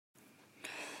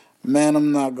Man,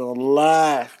 I'm not gonna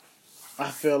lie. I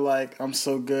feel like I'm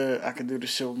so good I could do the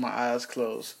shit with my eyes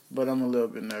closed, but I'm a little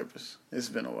bit nervous. It's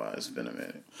been a while. It's been a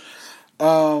minute.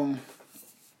 Um,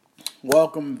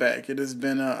 Welcome back. It has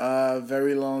been a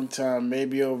very long time,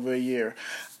 maybe over a year.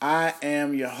 I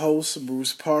am your host,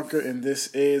 Bruce Parker, and this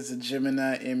is the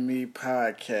Gemini and Me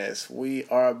podcast. We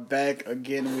are back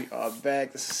again. We are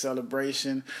back. It's a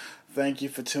celebration. Thank you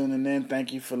for tuning in.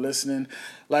 Thank you for listening.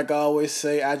 Like I always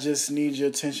say, I just need your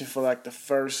attention for like the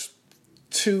first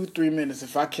 2-3 minutes.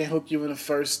 If I can't hook you in the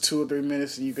first 2 or 3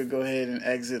 minutes, you could go ahead and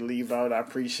exit, leave out. I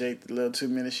appreciate the little 2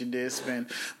 minutes you did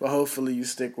spend, but hopefully you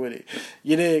stick with it.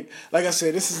 You dig? Like I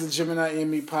said, this is the Gemini and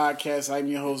Me podcast. I'm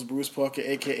your host, Bruce Parker,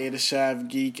 aka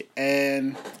ThaShiveGeek,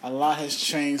 and a lot has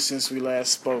changed since we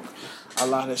last spoke. A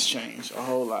lot has changed, a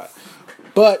whole lot.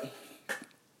 But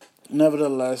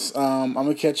nevertheless, I'm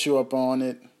gonna catch you up on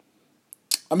it.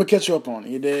 You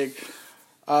dig?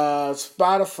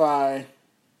 Spotify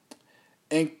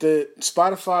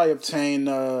obtained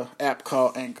an app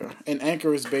called Anchor. And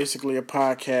Anchor is basically a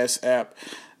podcast app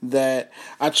that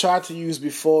I tried to use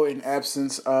before in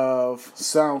absence of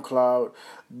SoundCloud,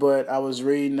 but I was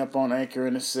reading up on Anchor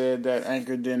and it said that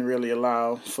Anchor didn't really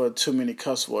allow for too many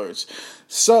cuss words.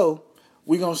 So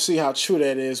we're going to see how true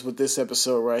that is with this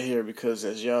episode right here because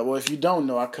if you don't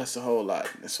know, I cuss a whole lot.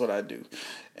 That's what I do.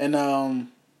 And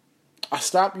I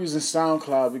stopped using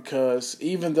SoundCloud because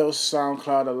even though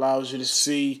SoundCloud allows you to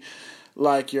see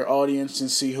like your audience and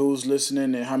see who's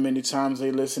listening and how many times they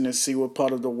listen and see what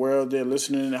part of the world they're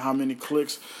listening and how many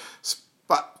clicks,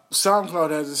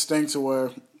 SoundCloud has this thing to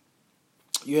where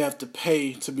you have to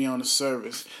pay to be on the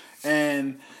service.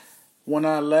 And when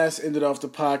I last ended off the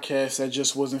podcast, that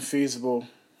just wasn't feasible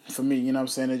for me. You know what I'm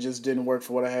saying? It just didn't work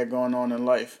for what I had going on in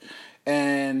life.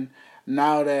 And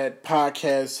now that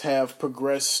podcasts have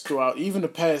progressed throughout even the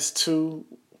past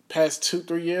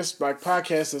 2-3 years, like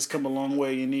podcasts has come a long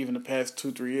way in even the past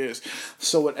 2-3 years.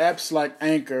 So with apps like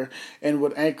Anchor, and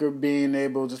with Anchor being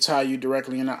able to tie you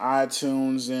directly into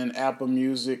iTunes and Apple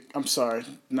Music, I'm sorry,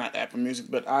 not Apple Music,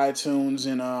 but iTunes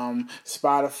and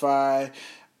Spotify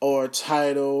or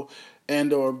Tidal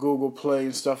and or Google Play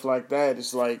and stuff like that,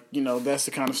 it's like, that's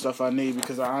the kind of stuff I need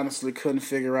because I honestly couldn't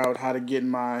figure out how to get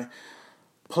my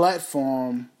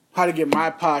podcast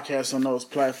on those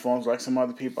platforms like some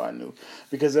other people I knew.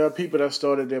 Because there are people that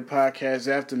started their podcasts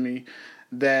after me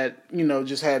that,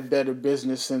 just had better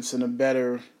business sense and a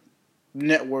better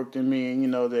network than me.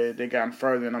 And, they gotten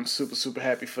further and I'm super, super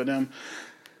happy for them.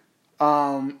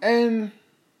 And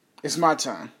it's my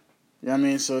time. You know what I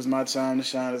mean? So it's my time to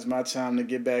shine. It's my time to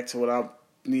get back to what I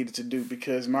needed to do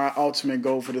because my ultimate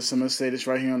goal for this, I'm going to say this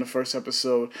right here on the first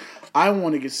episode, I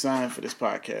want to get signed for this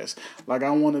podcast. Like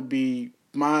I want to be,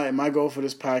 my goal for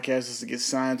this podcast is to get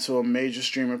signed to a major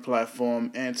streaming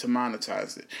platform and to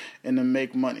monetize it and to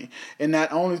make money. And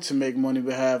not only to make money,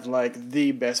 but have like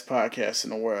the best podcast in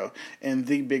the world and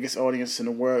the biggest audience in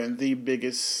the world and the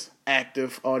biggest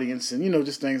active audience and,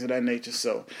 just things of that nature.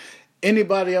 So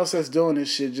anybody else that's doing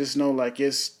this shit, just know like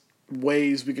it's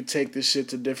ways we could take this shit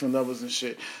to different levels and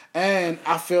shit. And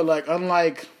I feel like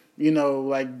unlike,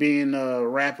 like being a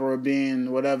rapper or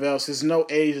being whatever else, there's no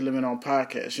age limit on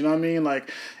podcasts. You know what I mean? Like,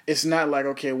 it's not like,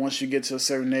 okay, once you get to a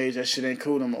certain age, that shit ain't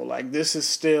cool no more. Like, this is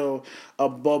still a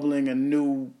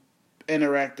new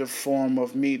interactive form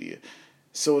of media.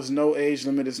 So it's no age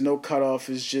limit, it's no cutoff,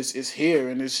 it's here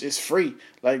and it's free.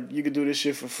 Like, you can do this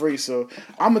shit for free. So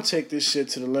I'm going to take this shit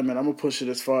to the limit. I'm going to push it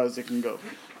as far as it can go.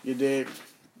 You dig?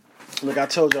 Look, I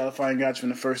told y'all if I ain't got you in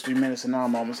the first 3 minutes, and now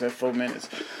I'm almost at 4 minutes.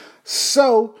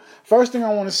 So, first thing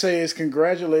I want to say is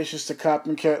congratulations to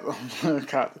Colin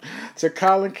Kaepernick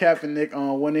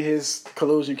on winning his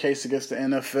collusion case against the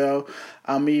NFL.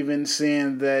 I'm even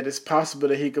seeing that it's possible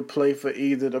that he could play for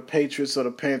either the Patriots or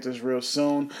the Panthers real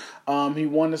soon. He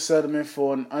won the settlement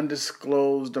for an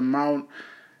undisclosed amount.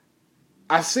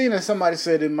 I seen that somebody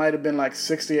said it might have been like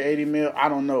 60 or 80 mil. I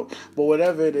don't know. But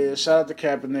whatever it is, shout out to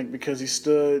Kaepernick because he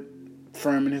stood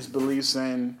firm in his beliefs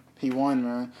and he won,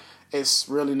 man. It's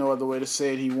really no other way to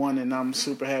say it. He won, and I'm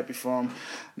super happy for him.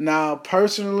 Now,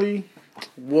 personally,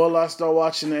 will I start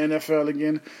watching the NFL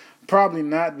again? Probably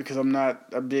not because I'm not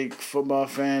a big football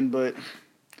fan, but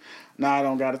now I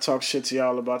don't got to talk shit to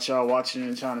y'all about y'all watching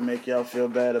and trying to make y'all feel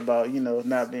bad about,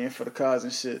 not being for the cause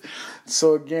and shit.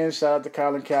 So, again, shout out to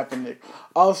Colin Kaepernick.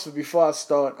 Also, before I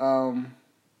start,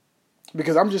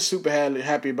 because I'm just super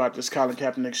happy about this Colin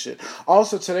Kaepernick shit.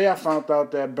 Also, today I found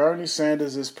out that Bernie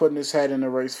Sanders is putting his hat in the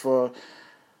race for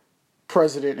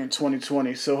president in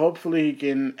 2020. So hopefully he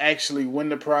can actually win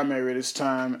the primary this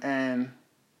time and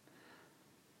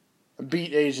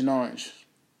beat Agent Orange.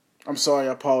 I'm sorry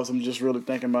I paused. I'm just really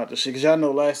thinking about this shit. Because y'all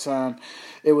know last time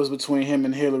it was between him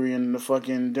and Hillary and the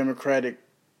fucking Democratic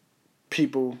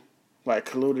people, like,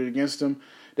 colluded against him.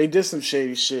 They did some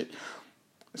shady shit.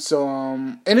 So,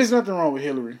 and there's nothing wrong with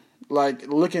Hillary. Like,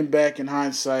 looking back in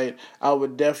hindsight, I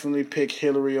would definitely pick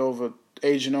Hillary over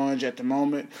Agent Orange at the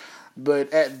moment.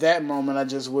 But at that moment, I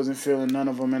just wasn't feeling none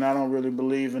of them, and I don't really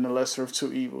believe in the lesser of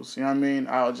two evils. You know what I mean?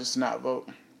 I'll just not vote.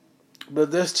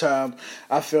 But this time,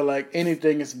 I feel like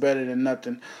anything is better than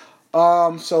nothing.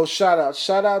 So shout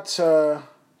out to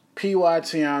P.Y.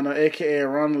 Tiana, aka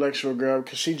Around the Lectural Girl,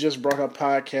 because she just brought her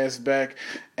podcast back,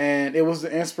 and it was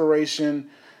the inspiration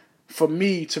for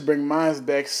me to bring mine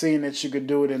back, seeing that you could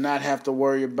do it and not have to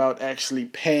worry about actually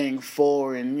paying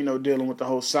for and, you know, dealing with the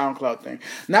whole SoundCloud thing.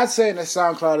 Not saying that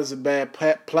SoundCloud is a bad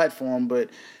platform, but,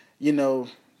 you know,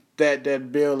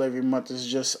 that bill every month is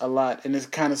just a lot. And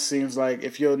it kind of seems like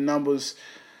if your numbers,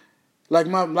 like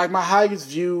my highest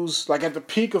views, like at the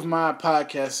peak of my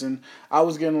podcasting, I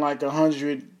was getting like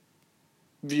 100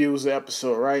 views an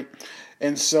episode, right?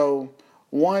 And so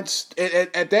once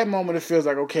at that moment it feels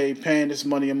like, okay, paying this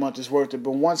money a month is worth it.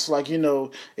 But once, like, you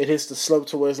know, it hits the slope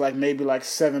to where it's like maybe like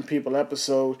 7 people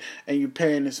episode and you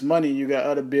paying this money, you got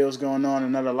other bills going on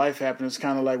and other life happening, it's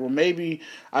kind of like, well, maybe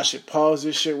I should pause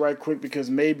this shit right quick, because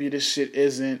maybe this shit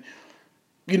isn't,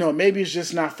 you know, maybe it's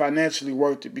just not financially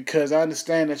worth it. Because I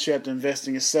understand that you have to invest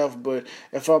in yourself, but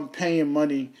if I'm paying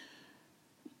money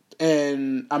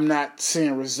and I'm not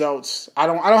seeing results, I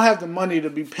don't have the money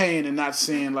to be paying and not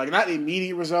seeing, like, not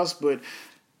immediate results, but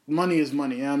money is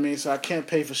money, you know what I mean? So I can't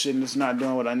pay for shit and it's not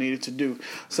doing what I needed to do.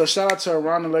 So shout out to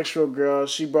Around the Lectural Girl.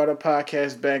 She brought her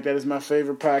podcast back. That is my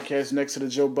favorite podcast next to the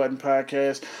Joe Budden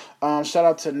podcast. Shout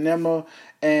out to Nema,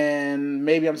 and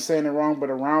maybe I'm saying it wrong, but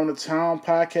Around the Town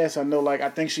podcast. I know, like, I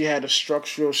think she had a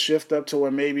structural shift up to where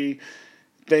maybe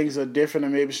things are different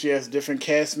and maybe she has different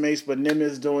castmates, but Nim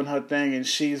is doing her thing and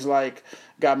she's like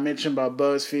got mentioned by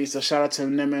BuzzFeed. So shout out to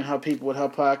Nim and her people with her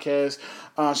podcast.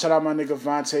 Shout out my nigga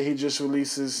Vontae. He just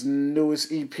released his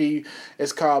newest EP.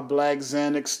 It's called Black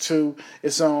Xanax 2.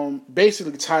 It's on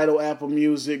basically Tidal, Apple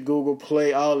Music, Google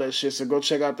Play, all that shit. So go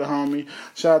check out the homie.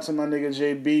 Shout out to my nigga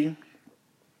JB.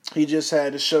 He just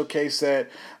had a showcase at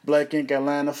Black Ink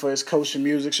Atlanta for his coaching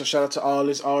music. So shout out to all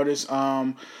his artists.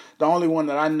 The only one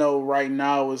that I know right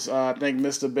now is, I think,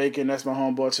 Mr. Bacon. That's my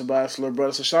homeboy Tobias' little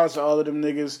brother. So shout out to all of them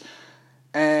niggas.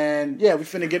 And yeah, we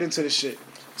finna get into this shit.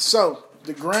 So,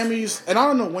 the Grammys, and I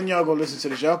don't know when y'all gonna listen to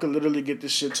this. Y'all can literally get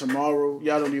this shit tomorrow.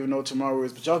 Y'all don't even know what tomorrow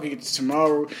is, but y'all can get this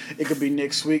tomorrow. It could be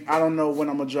next week. I don't know when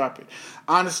I'm gonna drop it.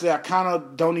 Honestly, I kind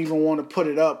of don't even want to put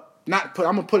it up. I'm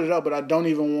gonna put it up, but I don't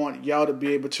even want y'all to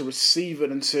be able to receive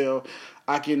it until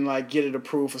I can, like, get it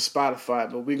approved for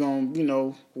Spotify. But we gonna, you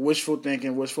know, wishful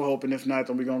thinking, wishful hoping. If not,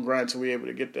 then we gonna grind till we able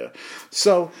to get there.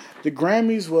 So the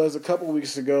Grammys was a couple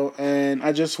weeks ago, and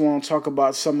I just want to talk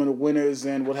about some of the winners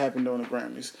and what happened during the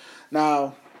Grammys.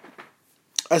 Now,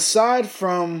 aside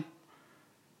from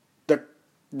the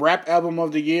Rap Album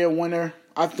of the Year winner,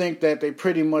 I think that they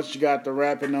pretty much got the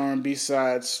rap and R&B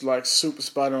sides, like, super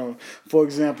spot on. For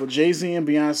example, Jay-Z and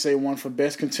Beyonce won for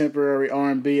Best Contemporary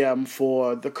R&B Album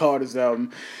for the Carter's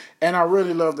album. And I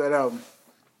really love that album.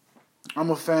 I'm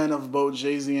a fan of both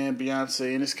Jay-Z and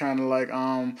Beyonce, and it's kind of like,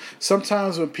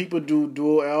 sometimes when people do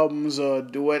dual albums or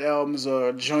duet albums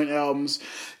or joint albums,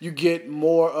 you get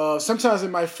more, sometimes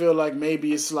it might feel like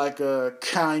maybe it's like a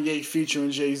Kanye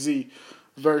featuring Jay-Z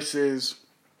versus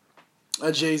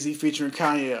a Jay-Z featuring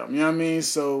Kanye album, you know what I mean?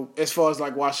 So as far as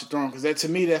like Watch the Throne, because that, to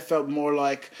me, that felt more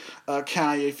like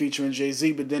Kanye featuring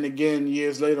Jay-Z. But then again,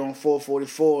 years later on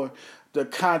 444, the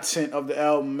content of the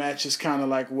album matches kind of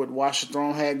like what Watch the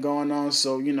Throne had going on.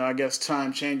 So, you know, I guess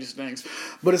time changes things.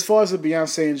 But as far as the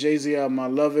Beyonce and Jay-Z album, I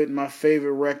love it. My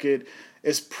favorite record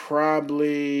is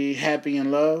probably Happy in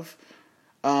Love.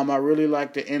 I really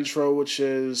like the intro, which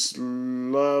is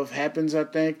Love Happens, I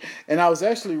think. And I was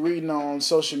actually reading on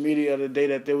social media the other day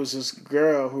that there was this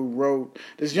girl who wrote,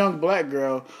 this young black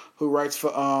girl who writes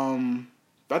for,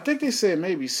 I think they said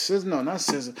maybe SZA, no, not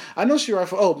SZA. I know she writes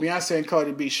for, Beyonce and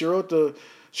Cardi B. She wrote the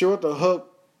hook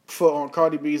for on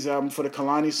Cardi B's album for the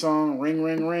Kalani song, Ring,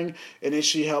 Ring, Ring. And then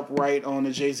she helped write on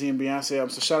the Jay-Z and Beyonce album.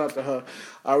 So shout out to her.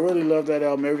 I really love that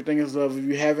album. Everything is Love. If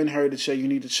you haven't heard it yet, you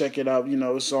need to check it out. You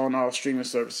know, it's on all streaming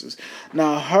services.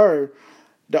 Now, her,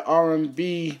 the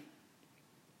R&B,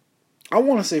 I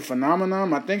want to say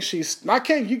phenomenon. I think she's,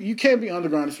 you can't be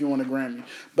underground if you want a Grammy.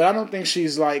 But I don't think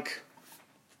she's like,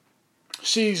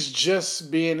 she's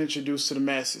just being introduced to the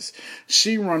masses.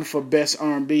 She run for Best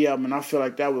R&B Album, and I feel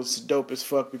like that was dope as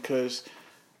fuck because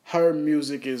her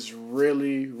music is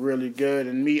really, really good.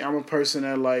 And me, I'm a person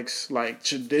that likes like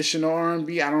traditional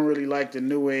R&B. I don't really like the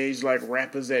new age like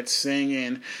rappers that sing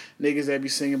and niggas that be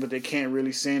singing but they can't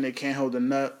really sing. They can't hold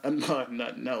the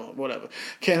whatever.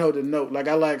 Can't hold the note. Like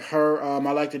I like her. I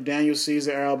like the Daniel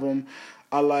Caesar album.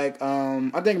 I like.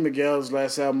 I think Miguel's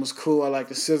last album was cool. I like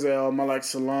the SZA album. I like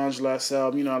Solange's last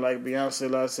album. You know, I like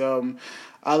Beyonce's last album.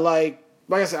 Like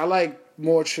I said, I like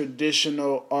more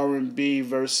traditional R&B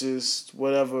versus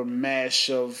whatever mash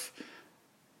of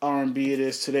R&B it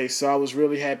is today. So I was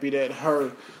really happy that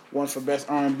her won for best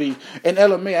R&B. And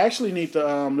Ella Mai, I actually need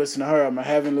to listen to her. I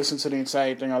haven't listened to the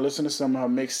entire thing. I listened to some of her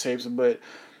mixtapes, but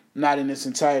not in its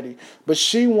entirety. But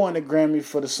she won a Grammy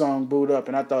for the song "Boot Up,"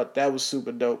 and I thought that was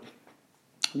super dope.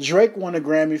 Drake won a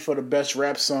Grammy for the best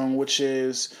rap song, which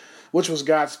was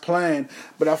God's Plan,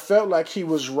 but I felt like he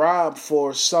was robbed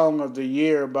for Song of the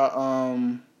Year by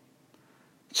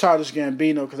Childish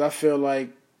Gambino, because I feel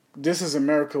like This Is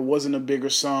America wasn't a bigger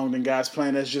song than God's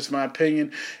Plan. That's just my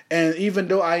opinion. And even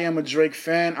though I am a Drake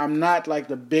fan, I'm not like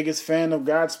the biggest fan of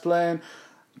God's Plan.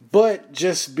 But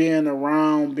just being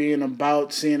around, being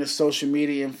about, seeing the social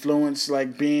media influence,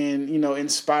 like being, in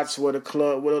spots where the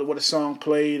club, where the song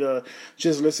played, or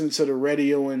just listening to the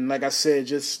radio, and like I said,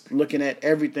 just looking at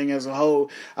everything as a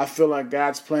whole, I feel like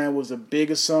God's Plan was a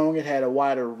bigger song. It had a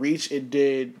wider reach. It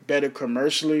did better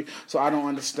commercially. So I don't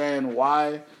understand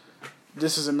why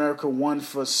This Is America won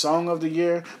for Song of the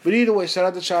Year. But either way, shout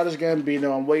out to Childish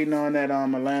Gambino. I'm waiting on that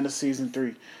Atlanta Season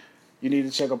 3. You need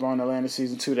to check up on Atlanta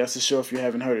Season 2. That's the show if you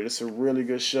haven't heard it. It's a really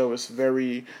good show. It's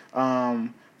very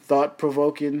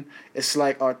thought-provoking. It's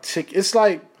like It's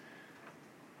like,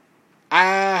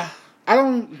 I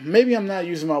don't, maybe I'm not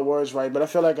using my words right, but I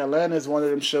feel like Atlanta is one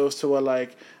of them shows to where,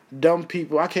 like, dumb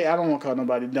people, I don't want to call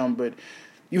nobody dumb, but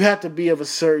you have to be of a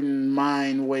certain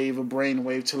mind wave or brain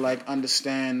wave to, like,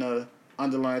 understand the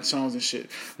underlying tones and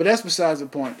shit. But that's besides the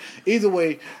point. Either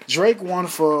way, Drake won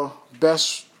for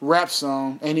best rap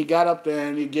song, and he got up there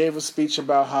and he gave a speech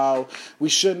about how we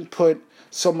shouldn't put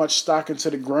so much stock into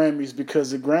the Grammys,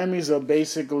 because the Grammys are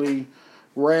basically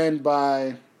ran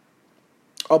by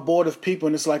a board of people,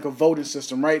 and it's like a voting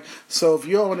system, right? So if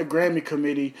you're on the Grammy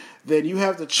committee, then you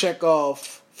have to check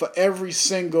off for every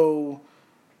single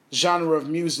genre of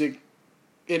music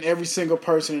in every single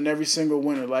person and every single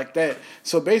winner like that.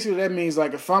 So basically that means,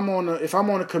 like, if I'm on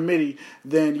a committee,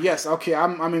 then yes, okay,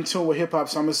 I'm in tune with hip hop,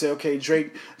 so I'm gonna say, okay,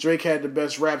 Drake had the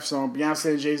best rap song,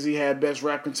 Beyonce and Jay-Z had best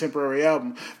rap contemporary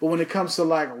album. But when it comes to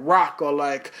like rock or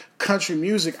like country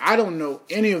music, I don't know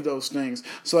any of those things.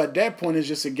 So at that point it's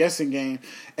just a guessing game.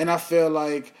 And I feel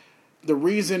like the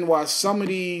reason why some of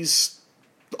these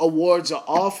awards are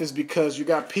off is because you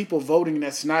got people voting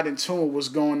that's not in tune with what's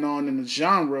going on in the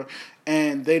genre,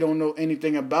 and they don't know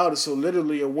anything about it. So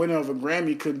literally a winner of a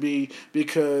Grammy could be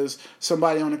because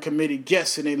somebody on the committee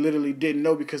guessed and they literally didn't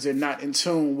know because they're not in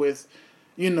tune with,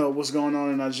 what's going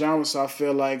on in our genre. So I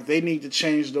feel like they need to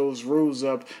change those rules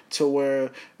up to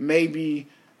where maybe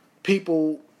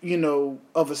people,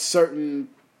 of a certain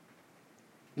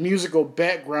musical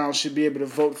background should be able to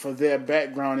vote for their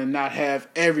background and not have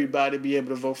everybody be able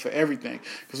to vote for everything.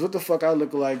 Because what the fuck I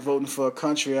look like voting for a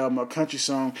country album or a country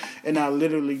song, and I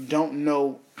literally don't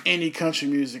know any country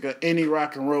music or any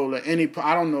rock and roll or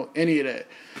I don't know any of that.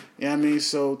 You know what I mean?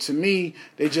 So to me,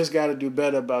 they just got to do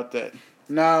better about that.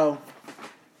 Now,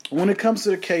 when it comes to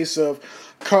the case of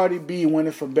Cardi B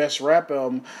winning for Best Rap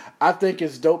Album, I think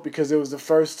it's dope because it was the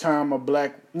first time it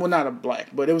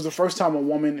was the first time a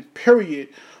woman, period,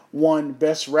 won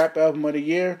Best Rap Album of the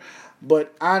Year.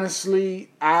 But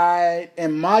honestly,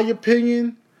 in my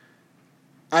opinion,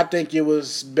 I think it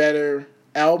was better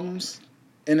albums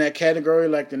in that category,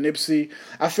 like the Nipsey.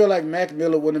 I feel like Mac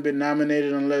Miller wouldn't have been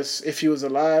nominated if he was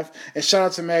alive. And shout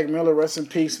out to Mac Miller, rest in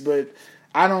peace, but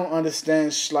I don't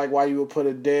understand why you would put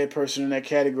a dead person in that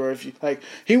category. If you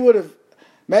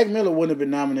Mac Miller wouldn't have been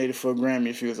nominated for a Grammy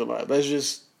if he was alive. Let's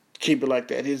just keep it like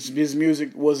that. His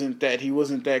music wasn't that. He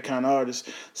wasn't that kind of artist.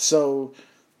 So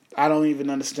I don't even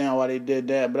understand why they did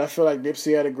that. But I feel like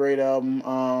Nipsey had a great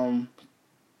album.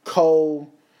 Cole,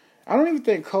 I don't even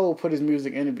think Cole put his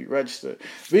music in to be registered.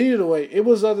 But either way, it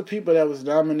was other people that was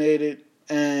nominated,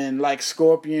 and like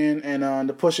Scorpion and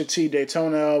the Pusha T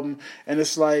Daytona album, and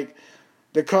it's like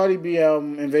the Cardi B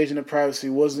album, Invasion of Privacy,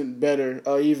 wasn't better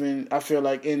or even, I feel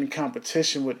like, in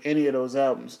competition with any of those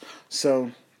albums.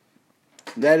 So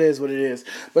that is what it is.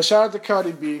 But shout out to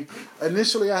Cardi B.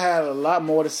 Initially, I had a lot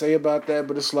more to say about that,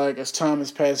 but it's like as time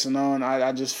is passing on,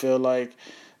 I just feel like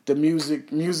the music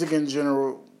in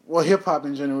general, well, hip-hop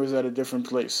in general is at a different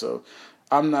place. So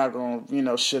I'm not going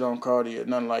to, shit on Cardi or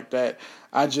nothing like that.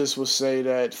 I just will say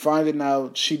that finding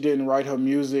out she didn't write her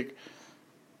music,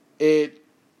 it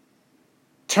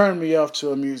turned me off to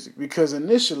her music. Because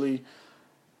initially,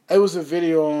 it was a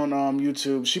video on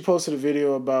YouTube. She posted a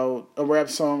video about a rap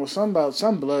song or something about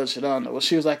some blood shit. I don't know. Well,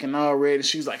 she was like in all red and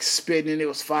she was like spitting and it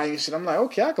was fire and shit. I'm like,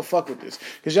 okay, I can fuck with this.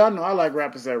 Because y'all know I like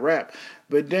rappers that rap.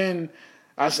 But then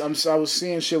I was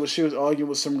seeing shit where she was arguing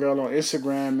with some girl on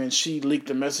Instagram and she leaked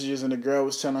the messages and the girl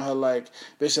was telling her like,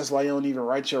 bitch, that's why you don't even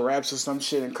write your raps or some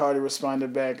shit. And Cardi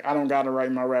responded back, I don't got to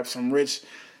write my raps, I'm rich.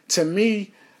 To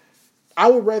me, I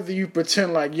would rather you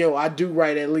pretend like, yo, I do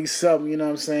write at least something, you know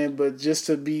what I'm saying? But just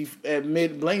to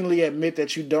blatantly admit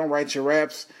that you don't write your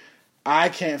raps, I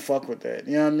can't fuck with that.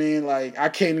 You know what I mean? Like, I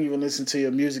can't even listen to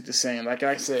your music the same. Like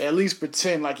I said, at least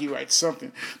pretend like you write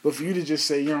something. But for you to just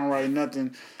say you don't write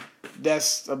nothing,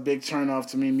 that's a big turn off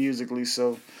to me musically.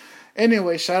 So,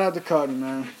 anyway, shout out to Cardi,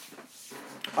 man.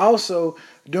 Also,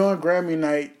 during Grammy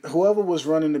night, whoever was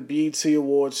running the BET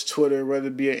Awards Twitter, whether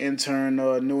it be an intern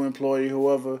or a new employee,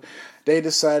 whoever, they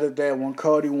decided that when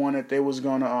Cardi won it, they was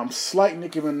going to slight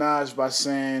Nicki Minaj by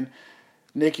saying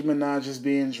Nicki Minaj is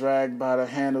being dragged by the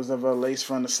handles of her lace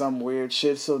front or some weird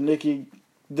shit. So Nicki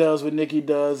does what Nicki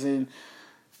does, and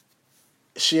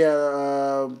she had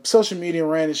a social media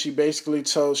rant, and she basically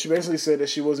said that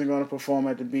she wasn't going to perform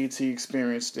at the BET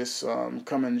Experience this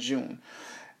coming June.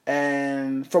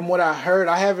 And from what I heard,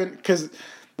 I haven't, because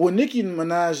when Nicki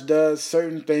Minaj does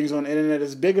certain things on the internet,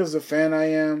 as big as a fan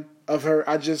I am of her,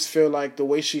 I just feel like the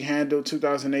way she handled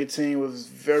 2018 was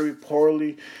very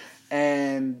poorly,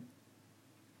 and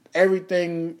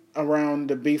everything around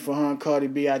the beef for her and Cardi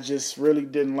B, I just really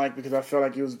didn't like because I felt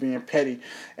like it was being petty.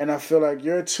 And I feel like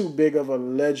you're too big of a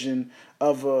legend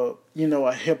of a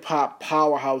hip hop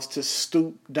powerhouse to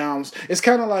stoop down. It's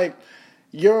kind of like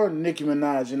you're Nicki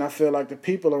Minaj, and I feel like the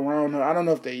people around her, I don't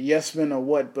know if they're yes men or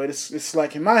what, but it's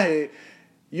like in my head,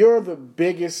 you're the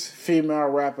biggest female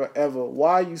rapper ever.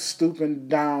 Why are you stooping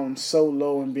down so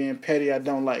low and being petty? I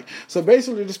don't like. So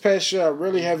basically this past year, I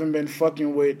really haven't been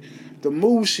fucking with the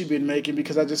moves she been making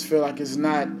because I just feel like it's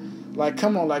not, like,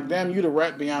 come on, like, damn, you the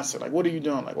rap Beyonce. Like, what are you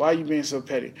doing? Like, why are you being so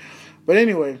petty? But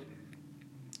anyway,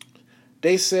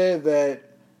 they said that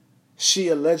she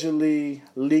allegedly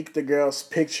leaked the girl's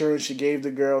picture and she put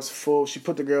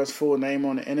the girl's full name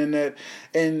on the internet.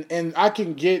 And I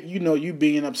can get, you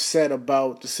being upset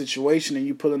about the situation and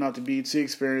you pulling out the BET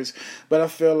Experience, but I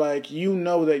feel like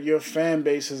that your fan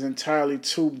base is entirely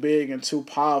too big and too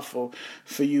powerful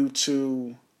for you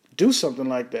to do something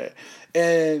like that.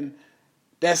 And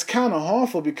that's kind of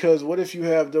harmful because what if you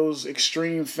have those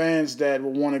extreme fans that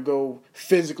will want to go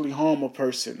physically harm a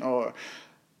person or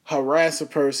harass a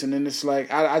person, and it's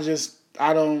like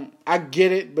I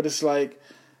get it, but it's like,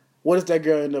 what if that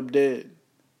girl end up dead?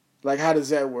 Like, how does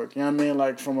that work? You know what I mean?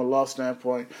 Like, from a law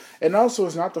standpoint. And also,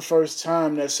 it's not the first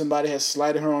time that somebody has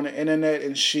slighted her on the internet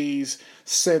and she's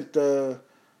sent the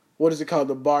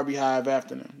Barbie Hive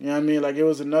after them. You know what I mean? Like, it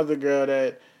was another girl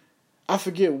that I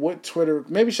forget what Twitter.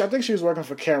 I think she was working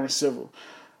for Karen Civil,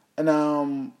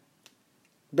 and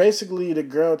basically, the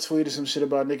girl tweeted some shit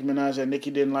about Nicki Minaj that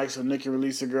Nicki didn't like, so Nicki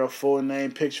released the girl's full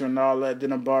name, picture, and all that.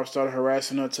 Then a Barb started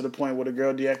harassing her to the point where the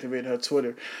girl deactivated her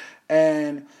Twitter.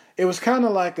 And it was kind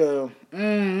of like a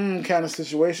kind of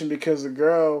situation because the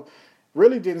girl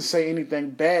really didn't say anything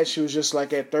bad. She was just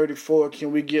like, at 34,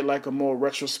 can we get like a more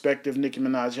retrospective Nicki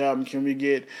Minaj album? Can we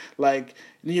get like,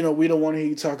 we don't want to hear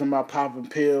you talking about popping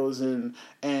pills and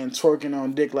twerking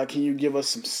on dick. Like, can you give us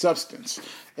some substance?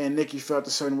 And Nicki felt a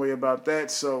certain way about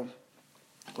that. So,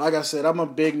 like I said, I'm a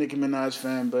big Nicki Minaj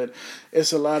fan, but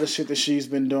it's a lot of shit that she's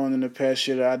been doing in the past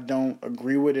year that I don't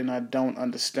agree with and I don't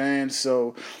understand.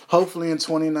 So, hopefully in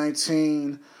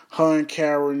 2019, her and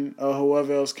Karen or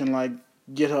whoever else can like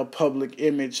get her public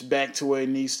image back to where it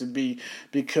needs to be,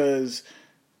 because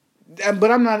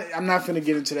but I'm not finna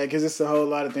get into that because it's a whole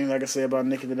lot of things I can say about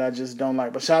Nicki that I just don't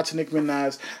like. But shout out to Nicki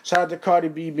Minaj. Shout out to Cardi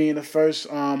B being the first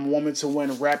woman to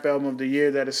win Rap Album of the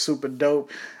Year. That is super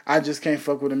dope. I just can't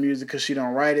fuck with the music because she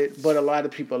don't write it, but a lot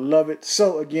of people love it.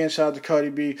 So again, shout out to Cardi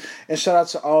B and shout out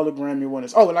to all the Grammy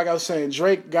winners. Oh, and like I was saying,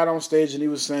 Drake got on stage and he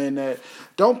was saying that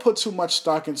don't put too much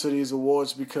stock into these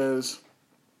awards because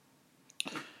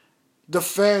the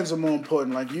fans are more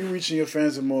important. Like, you reaching your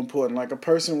fans are more important. Like, a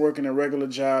person working a regular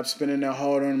job, spending their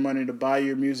hard-earned money to buy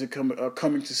your music,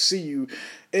 coming to see you,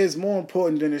 is more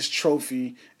important than this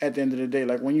trophy at the end of the day.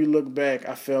 Like, when you look back,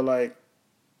 I feel like,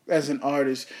 as an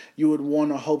artist, you would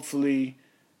want to hopefully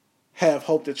have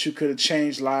hope that you could have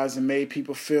changed lives and made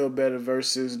people feel better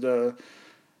versus the,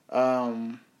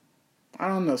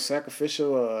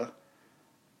 sacrificial,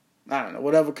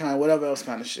 whatever else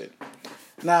kind of shit.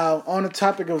 Now, on the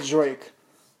topic of Drake,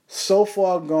 So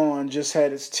Far Gone just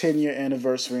had its 10-year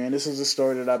anniversary, and this is a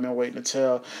story that I've been waiting to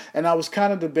tell. And I was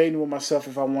kind of debating with myself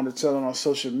if I wanted to tell it on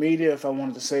social media, if I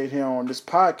wanted to say it here on this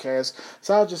podcast.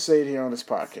 So I'll just say it here on this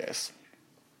podcast.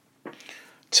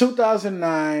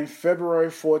 2009, February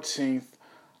 14th,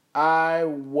 I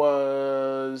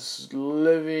was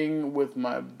living with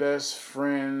my best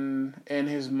friend in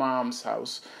his mom's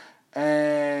house.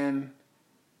 And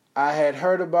I had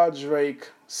heard about Drake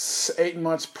 8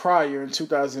 months prior in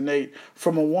 2008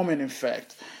 from a woman, in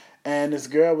fact. And this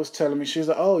girl was telling me, she was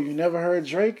like, oh, you never heard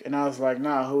Drake? And I was like,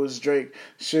 nah, who is Drake?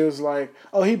 She was like,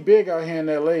 oh, he big out here in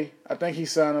L.A. I think he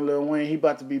signed a Lil Wayne. He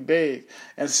about to be big.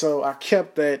 And so I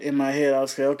kept that in my head. I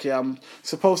was like, okay, I'm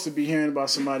supposed to be hearing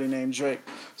about somebody named Drake.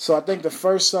 So I think the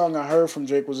first song I heard from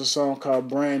Drake was a song called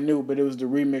Brand New, but it was the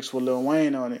remix with Lil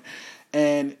Wayne on it.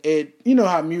 And it, you know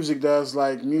how music does,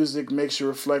 like music makes you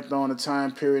reflect on the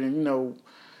time period and,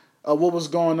 what was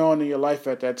going on in your life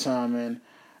at that time. And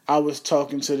I was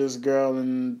talking to this girl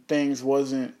and things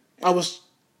wasn't, I was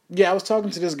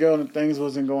talking to this girl and things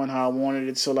wasn't going how I wanted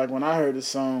it. So like when I heard the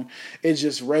song, it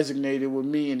just resonated with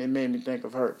me and it made me think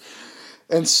of her.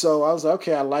 And so I was like,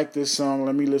 okay, I like this song.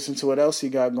 Let me listen to what else he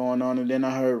got going on. And then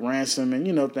I heard Ransom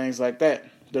and, things like that.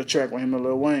 The track with him and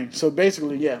Lil Wayne. So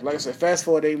basically, yeah, like I said, fast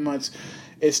forward 8 months.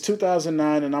 It's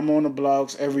 2009 and I'm on the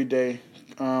blogs every day.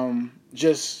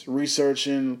 Just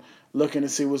researching, looking to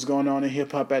see what's going on in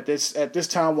hip-hop. At this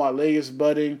time, Wale is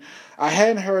budding. I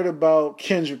hadn't heard about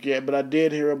Kendrick yet, but I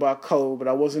did hear about Cole, but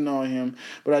I wasn't on him.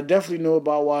 But I definitely knew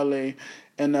about Wale.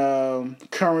 And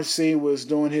Currency was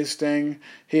doing his thing.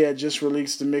 He had just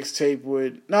released the mixtape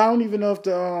with... I don't even know if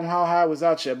the How High was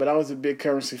out yet, but I was a big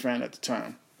Currency fan at the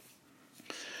time.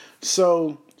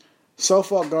 So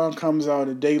Far Gone comes out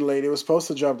a day late. It was supposed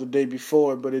to drop the day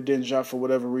before, but it didn't drop for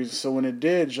whatever reason. So when it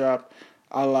did drop,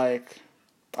 I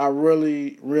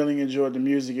really, really enjoyed the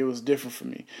music. It was different for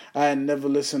me. I had never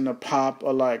listened to pop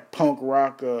or like punk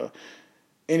rock or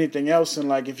anything else. And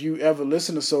like if you ever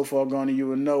listen to So Far Gone, you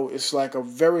would know it's like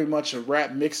very much a rap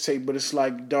mixtape, but it's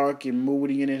like dark and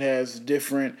moody and it has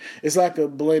it's like a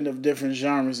blend of different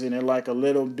genres in it, like a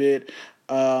little bit.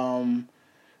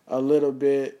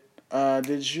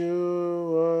 Did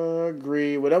you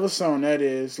agree? Whatever song that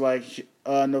is, like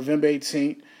November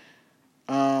 18th.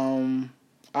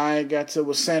 I got to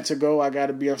with Santa Go. I got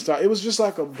to be on style. It was just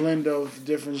like a blend of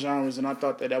different genres, and I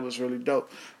thought that was really dope,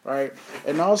 right?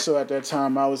 And also at that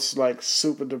time, I was like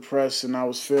super depressed, and I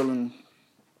was feeling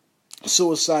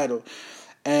suicidal,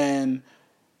 and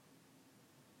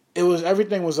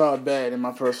everything was all bad in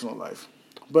my personal life.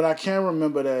 But I can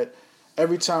remember that.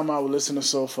 Every time I would listen to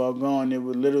So Far Gone, it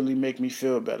would literally make me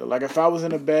feel better. Like, if I was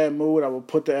in a bad mood, I would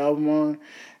put the album on,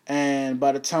 and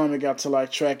by the time it got to, like,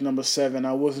 track number 7,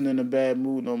 I wasn't in a bad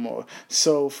mood no more.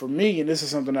 So, for me, and this is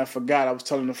something I forgot, I was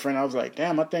telling a friend, I was like,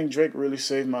 damn, I think Drake really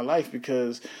saved my life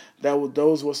because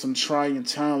those were some trying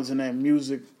times, and that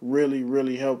music really,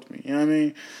 really helped me. You know what I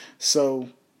mean? So,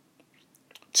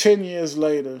 10 years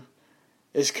later,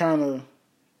 it's kind of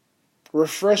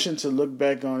refreshing to look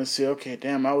back on and say, okay,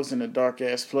 damn, I was in a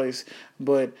dark-ass place,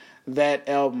 but that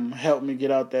album helped me get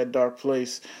out that dark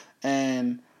place.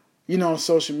 And, on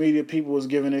social media, people was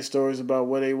giving their stories about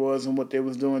where they was and what they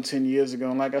was doing 10 years ago.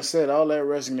 And like I said, all that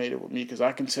resonated with me because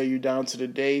I can tell you down to the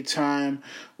day, time,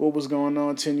 what was going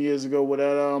on 10 years ago, what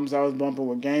albums I was bumping,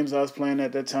 what games I was playing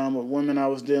at that time, what women I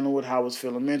was dealing with, how I was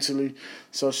feeling mentally.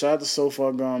 So shout out to So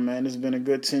Far Gone, man. It's been a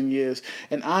good 10 years.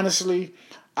 And honestly,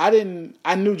 I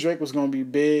knew Drake was going to be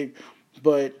big,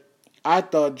 but I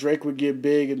thought Drake would get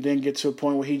big and then get to a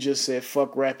point where he just said,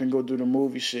 fuck rap and go do the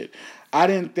movie shit. I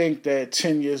didn't think that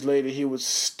 10 years later he would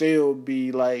still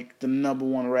be like the number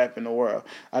one rap in the world.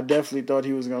 I definitely thought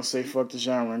he was going to say fuck the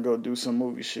genre and go do some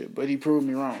movie shit, but he proved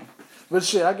me wrong. But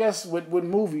shit, I guess with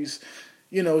movies,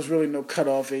 there's really no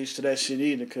cutoff age to that shit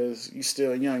either because you're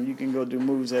still young. You can go do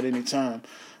movies at any time.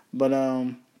 But,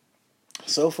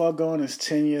 So Far Gone is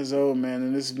 10 years old, man,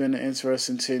 and this has been an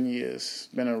interesting 10 years. It's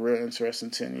been a real interesting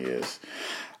 10 years.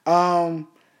 On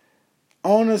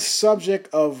the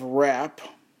subject of rap,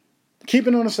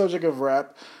 keeping on the subject of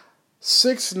rap,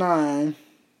 6ix9ine,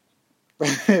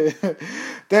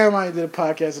 damn, I did a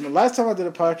podcast, and the last time I did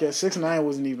a podcast, 6ix9ine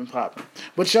wasn't even popping.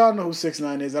 But y'all know who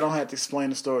 6ix9ine is. I don't have to explain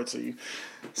the story to you.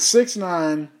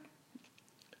 6ix9ine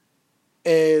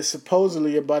is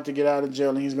supposedly about to get out of jail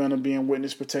and he's going to be in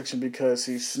witness protection because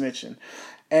he's snitching.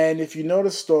 And if you know the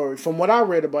story, from what I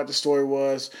read about the story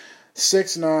was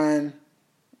 6ix9ine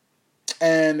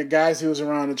and the guys he was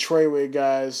around, the Treyway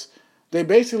guys, they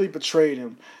basically betrayed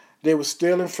him. They were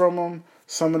stealing from him.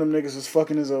 Some of them niggas was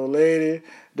fucking his old lady.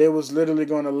 They was literally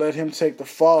going to let him take the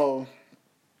fall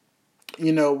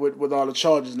with all the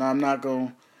charges. Now, I'm not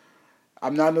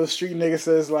no street nigga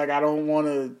says like I don't want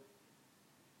to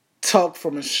talk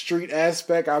from a street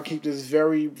aspect. I'll keep this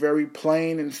very, very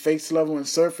plain and face level and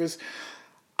surface.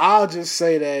 I'll just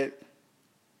say that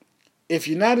if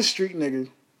you're not a street nigga,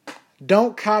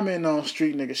 don't comment on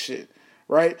street nigga shit,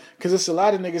 right? Because it's a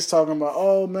lot of niggas talking about,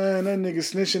 oh man, that nigga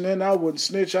snitching, and I wouldn't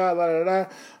snitch,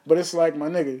 but it's like, my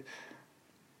nigga,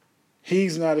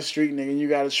 he's not a street nigga, and you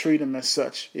gotta treat him as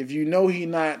such. If you know he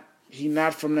not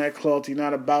from that cloth, he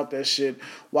not about that shit,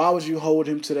 why would you hold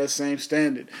him to that same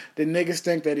standard? Did niggas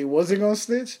think that he wasn't gonna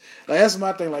snitch? Like, that's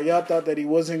my thing. Like, y'all thought that he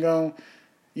wasn't gonna,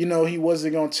 he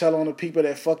wasn't gonna tell on the people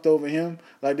that fucked over him.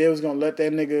 Like, they was gonna let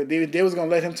that nigga, they was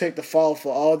gonna let him take the fall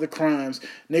for all the crimes.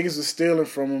 Niggas was stealing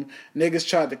from him. Niggas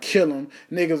tried to kill him.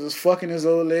 Niggas was fucking his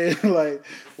old lady. Like,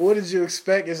 what did you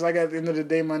expect? It's like, at the end of the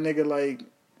day, my nigga, like,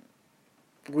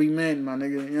 we men, my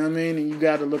nigga, you know what I mean? And you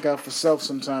gotta look out for self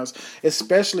sometimes,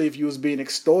 especially if you was being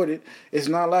extorted. It's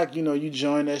not like, you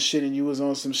joined that shit and you was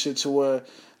on some shit to where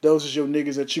those was your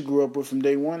niggas that you grew up with from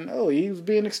day one. Oh, he was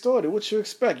being extorted. What you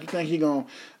expect? You think he gonna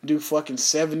do fucking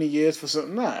 70 years for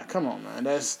something? Nah, come on, man.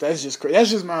 That's just crazy.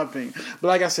 That's just my opinion. But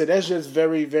like I said, that's just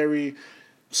very, very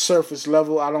surface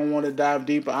level. I don't want to dive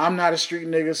deeper. I'm not a street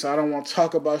nigga, so I don't want to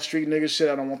talk about street nigga shit.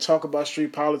 I don't want to talk about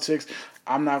street politics.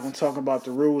 I'm not going to talk about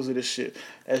the rules of this shit.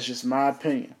 That's just my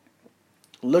opinion.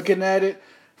 Looking at it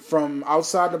from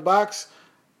outside the box,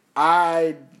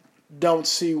 I don't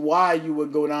see why you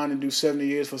would go down and do 70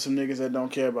 years for some niggas that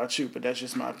don't care about you, but that's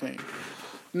just my opinion.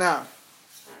 Now,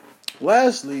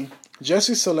 lastly,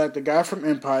 Jesse Smollett, the guy from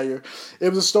Empire, it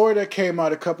was a story that came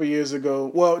out a couple years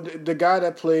ago. Well, the guy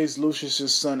that plays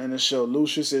Lucius's son in the show,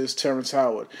 Lucius is Terrence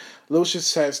Howard.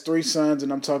 Lucius has 3 sons,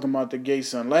 and I'm talking about the gay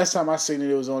son. Last time I seen it,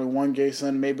 there was only one gay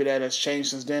son. Maybe that has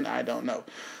changed since then. I don't know.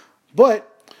 But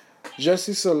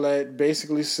Jesse Smollett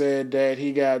basically said that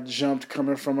he got jumped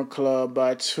coming from a club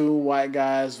by 2 white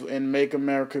guys in Make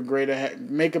America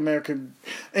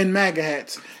in MAGA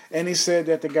hats. And he said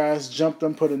that the guys jumped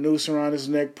him, put a noose around his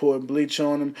neck, poured bleach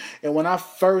on him. And when I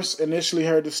first initially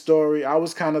heard the story, I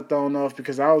was kind of thrown off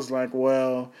because I was like,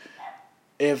 well,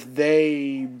 if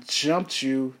they jumped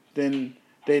you, then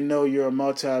they know you're a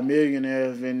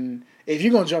multi-millionaire. And if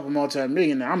you're going to jump a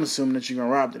multi-millionaire, I'm assuming that you're going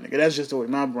to rob the nigga. That's just the way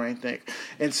my brain think.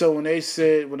 And so when they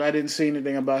said, when I didn't see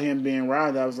anything about him being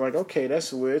robbed, I was like, okay,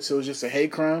 that's weird. So it was just a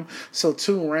hate crime. So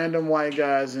 2 random white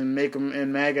guys in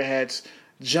MAGA hats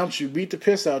jumped you, beat the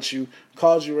piss out you,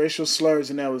 called you racial slurs,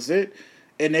 and that was it.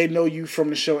 And they know you from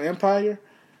the show Empire.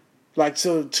 Like,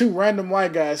 so 2 random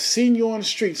white guys seen you on the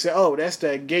street, said, oh, that's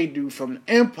that gay dude from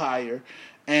Empire.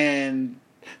 And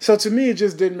so to me, it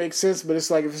just didn't make sense. But it's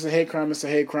like, if it's a hate crime, it's a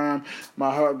hate crime.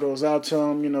 My heart goes out to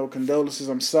him. Condolences.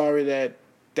 I'm sorry that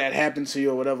happened to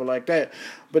you or whatever like that.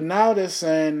 But now they're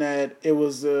saying that it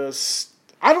was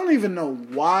I don't even know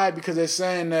why, because they're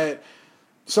saying that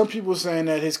some people saying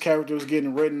that his character was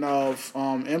getting written off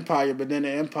Empire, but then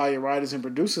the Empire writers and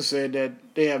producers said that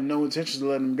they have no intention to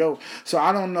let him go. So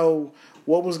I don't know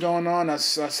what was going on. I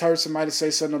heard somebody say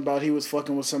something about he was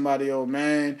fucking with somebody old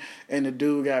man, and the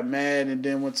dude got mad and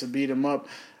then went to beat him up.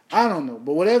 I don't know,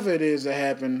 but whatever it is that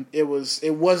happened, it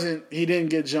wasn't. He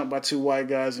didn't get jumped by 2 white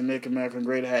guys and Make America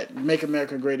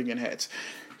Great Again hats.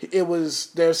 It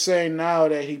was, they're saying now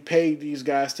that he paid these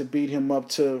guys to beat him up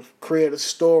to create a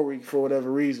story for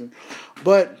whatever reason.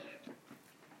 But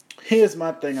here's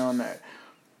my thing on that.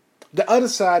 The other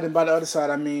side, and by the other side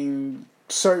I mean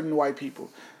certain white people,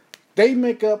 they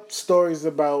make up stories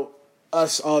about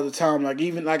us all the time.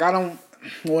 Like, I don't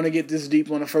want to get this deep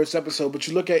on the first episode, but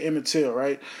you look at Emmett Till,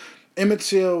 right? Emmett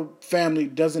Till family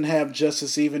doesn't have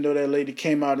justice, even though that lady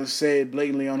came out and said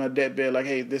blatantly on her deathbed, like,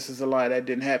 hey, this is a lie, that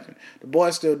didn't happen. The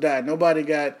boy still died. Nobody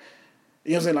got,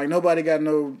 you know what I'm saying? Like, nobody got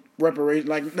no reparation.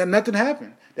 Like, nothing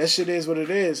happened. That shit is what it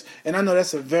is. And I know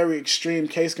that's a very extreme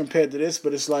case compared to this,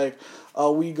 but it's like,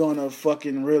 are we gonna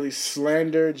fucking really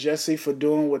slander Jesse for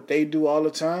doing what they do all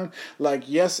the time? Like,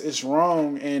 yes, it's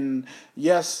wrong, and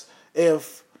yes,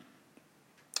 if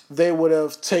they would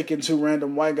have taken 2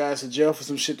 random white guys to jail for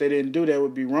some shit they didn't do, that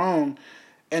would be wrong.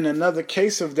 And another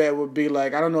case of that would be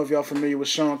like, I don't know if y'all familiar with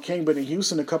Sean King, but in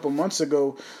Houston a couple months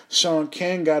ago, Sean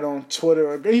King got on Twitter,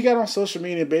 or he got on social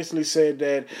media and basically said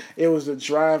that it was a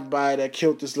drive-by that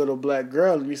killed this little black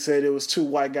girl. And he said it was 2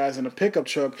 white guys in a pickup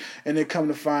truck, and then come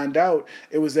to find out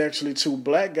it was actually 2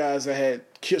 black guys that had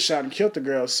shot and killed the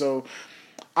girl. So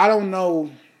I don't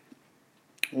know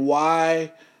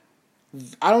why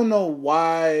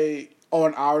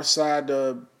on our side,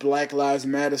 the Black Lives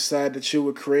Matter side, that you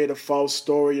would create a false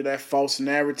story or that false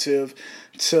narrative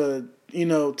to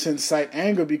incite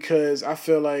anger, because I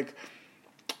feel like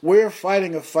we're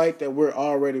fighting a fight that we're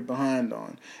already behind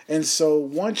on. And so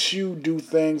once you do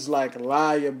things like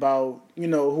lie about,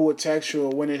 who attacked you or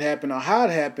when it happened or how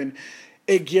it happened,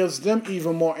 it gives them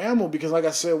even more ammo because, like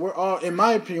I said, in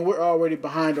my opinion, we're already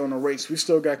behind on the race. We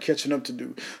still got catching up to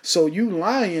do. So you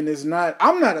lying is not,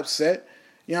 I'm not upset.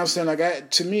 You know what I'm saying?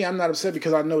 To me, I'm not upset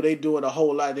because I know they do it a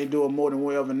whole lot. They do it more than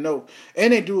we ever know.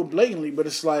 And they do it blatantly, but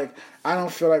it's like, I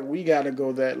don't feel like we got to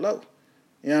go that low.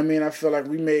 You know what I mean? I feel like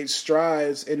we made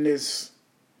strides in this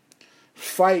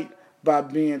fight by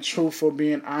being truthful,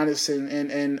 being honest,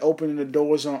 and opening the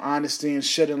doors on honesty and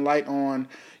shedding light on,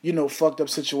 fucked up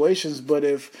situations. But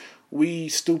if we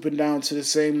stooping down to the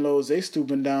same lows they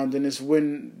stooping down, then it's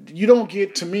when you don't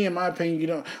get, to me, in my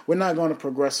opinion, we're not going to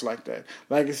progress like that.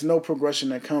 Like, it's no progression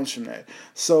that comes from that.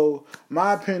 So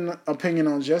my opinion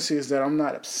on Jesse is that I'm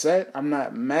not upset. I'm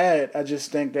not mad. I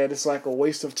just think that it's like a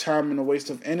waste of time and a waste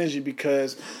of energy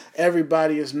because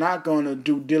everybody is not going to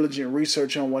do diligent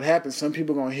research on what happened. Some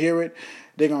people are going to hear it.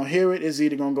 They're going to hear it. It's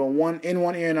either going to go one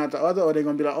ear and out the other, or they're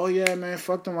going to be like, oh, yeah, man,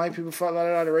 fuck them white people, fuck a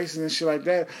lot of racists and shit like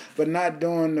that, but not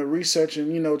doing the research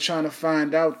and, trying to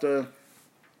find out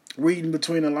reading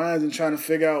between the lines and trying to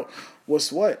figure out what's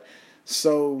what.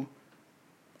 So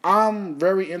I'm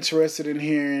very interested in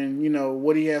hearing,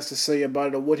 what he has to say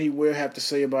about it or what he will have to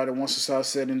say about it once it's all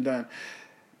said and done.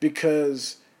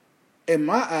 Because in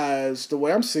my eyes, the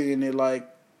way I'm seeing it, like,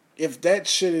 if that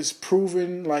shit is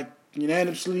proven, like,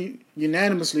 unanimously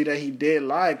that he did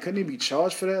lie, couldn't he be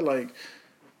charged for that? Like,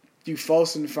 you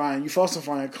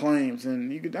falsifying claims,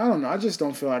 and I don't know. I just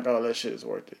don't feel like all that shit is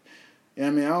worth it. You know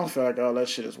what I mean? I don't feel like all that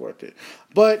shit is worth it.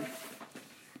 But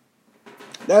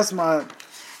that's my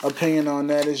opinion on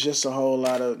that. It's just a whole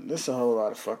lot of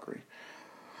fuckery.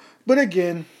 But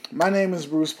again, my name is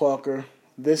Bruce Parker.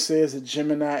 This is a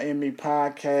Gemini in Me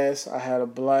podcast. I had a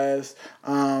blast.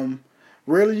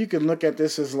 Really, you can look at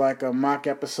this as like a mock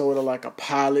episode or like a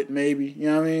pilot, maybe. You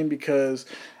know what I mean? Because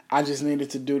I just needed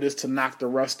to do this to knock the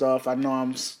rust off. I know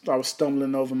I was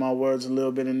stumbling over my words a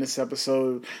little bit in this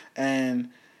episode, and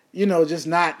just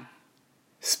not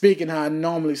speaking how I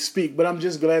normally speak. But I'm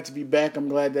just glad to be back. I'm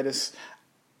glad that it's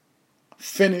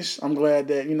finished. I'm glad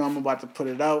that I'm about to put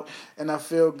it out, and I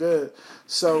feel good.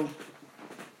 So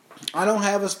I don't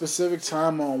have a specific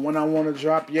time on when I want to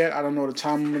drop yet. I don't know the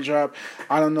time I'm going to drop.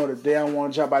 I don't know the day I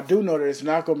want to drop. I do know that it's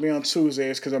not going to be on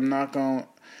Tuesdays because I'm not going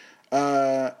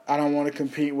I don't want to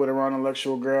compete with a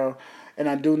intellectual girl. And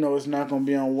I do know it's not going to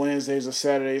be on Wednesdays or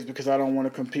Saturdays because I don't want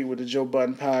to compete with the Joe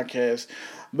Budden podcast.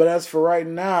 But as for right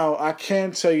now, I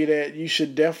can tell you that you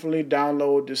should definitely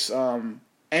download this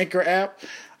Anchor app.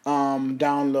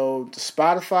 Download the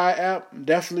Spotify app,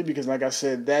 definitely, because like I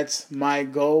said, that's my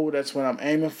goal. That's what I'm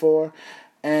aiming for.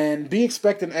 And be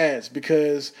expecting ads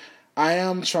because I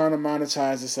am trying to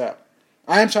monetize this app.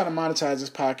 I am trying to monetize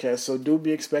this podcast, so do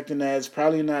be expecting ads.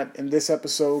 Probably not in this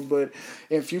episode, but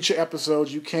in future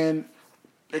episodes, you can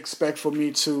expect for me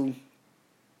to,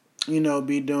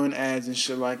 be doing ads and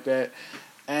shit like that.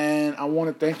 And I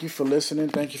want to thank you for listening.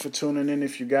 Thank you for tuning in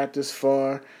if you got this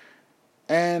far.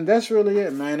 And that's really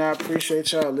it, man. I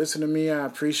appreciate y'all listening to me. I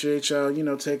appreciate y'all,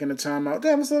 taking the time out.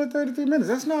 Damn, it's only 33 minutes.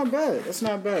 That's not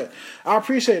bad. I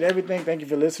appreciate everything. Thank you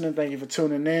for listening. Thank you for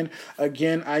tuning in.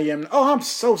 Again, I'm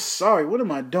so sorry. What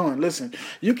am I doing? Listen,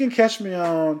 you can catch me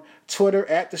on Twitter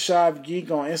at ThaShiveGeek,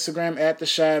 on Instagram at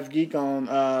ThaShiveGeek,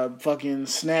 on fucking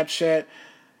Snapchat,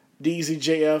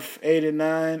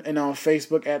 DZJF89, and on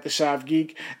Facebook at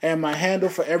ThaShiveGeek. And my handle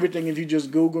for everything, if you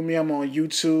just Google me, I'm on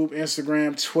YouTube,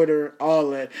 Instagram, Twitter, all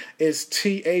that. It's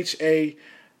ThaShiveGeek.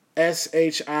 That's at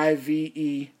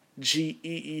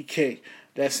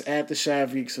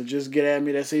ThaShiveGeek. So just get at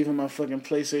me. That's even my fucking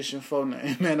PlayStation phone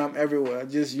name. Man, I'm everywhere.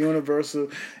 Just universal,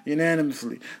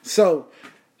 unanimously. So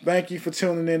thank you for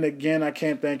tuning in again. I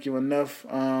can't thank you enough.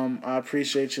 I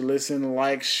appreciate you listening.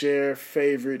 Like, share,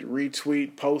 favorite,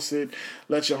 retweet, post it.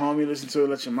 Let your homie listen to it.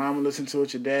 Let your mama listen to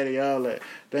it. Your daddy, all that.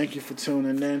 Thank you for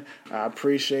tuning in. I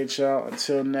appreciate y'all.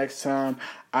 Until next time,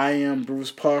 I am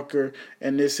Bruce Parker,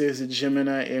 and this is the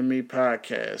Gemini and Me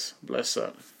podcast. Bless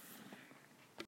up.